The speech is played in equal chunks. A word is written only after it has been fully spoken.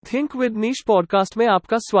Think with niche podcast में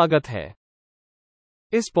आपका स्वागत है।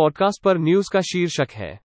 इस पॉडकास्ट पर न्यूज का शीर्षक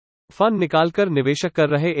है, फंड निकालकर निवेशक कर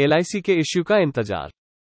रहे एलआईसी के इश्यू का इंतजार।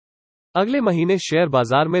 अगले महीने शेयर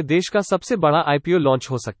बाजार में देश का सबसे बड़ा आईपीओ लॉन्च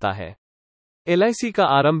हो सकता है। एलआईसी का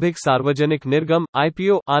आरंभिक सार्वजनिक निर्गम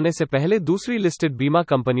आईपीओ आने से पहले दूसरी लिस्टेड बीमा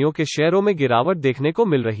कंपनियों के शेयरों में गिरावट देखने को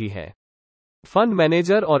मिल रही है। फंड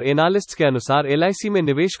मैनेजर और एनालिस्ट्स के अनुसार एलआईसी में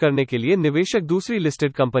निवेश करने के लिए निवेशक दूसरी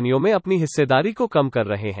लिस्टेड कंपनियों में अपनी हिस्सेदारी को कम कर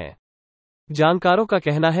रहे हैं। जानकारों का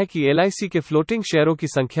कहना है कि एलआईसी के फ्लोटिंग शेयरों की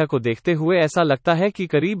संख्या को देखते हुए ऐसा लगता है कि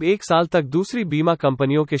करीब 1 साल तक दूसरी बीमा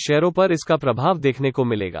कंपनियों के शेयरों पर इसका प्रभाव देखने को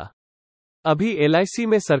मिलेगा। अभी एलआईसी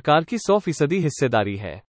में सरकार की 100% हिस्सेदारी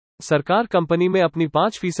है। सरकार कंपनी में अपनी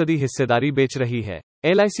 5% हिस्सेदारी बेच रही है।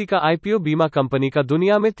 एलआईसी का आईपीओ बीमा कंपनी का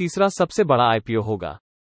दुनिया में तीसरा सबसे बड़ा आईपीओ होगा।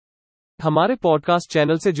 हमारे पॉडकास्ट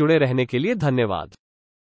चैनल से जुड़े रहने के लिए धन्यवाद।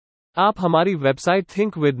 आप हमारी वेबसाइट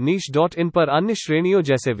thinkwithniche.in पर अन्य श्रेणियों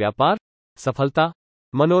जैसे व्यापार, सफलता,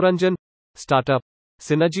 मनोरंजन, स्टार्टअप,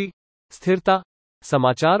 सिनर्जी, स्थिरता,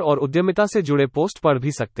 समाचार और उद्यमिता से जुड़े पोस्ट पढ़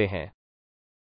भी सकते हैं।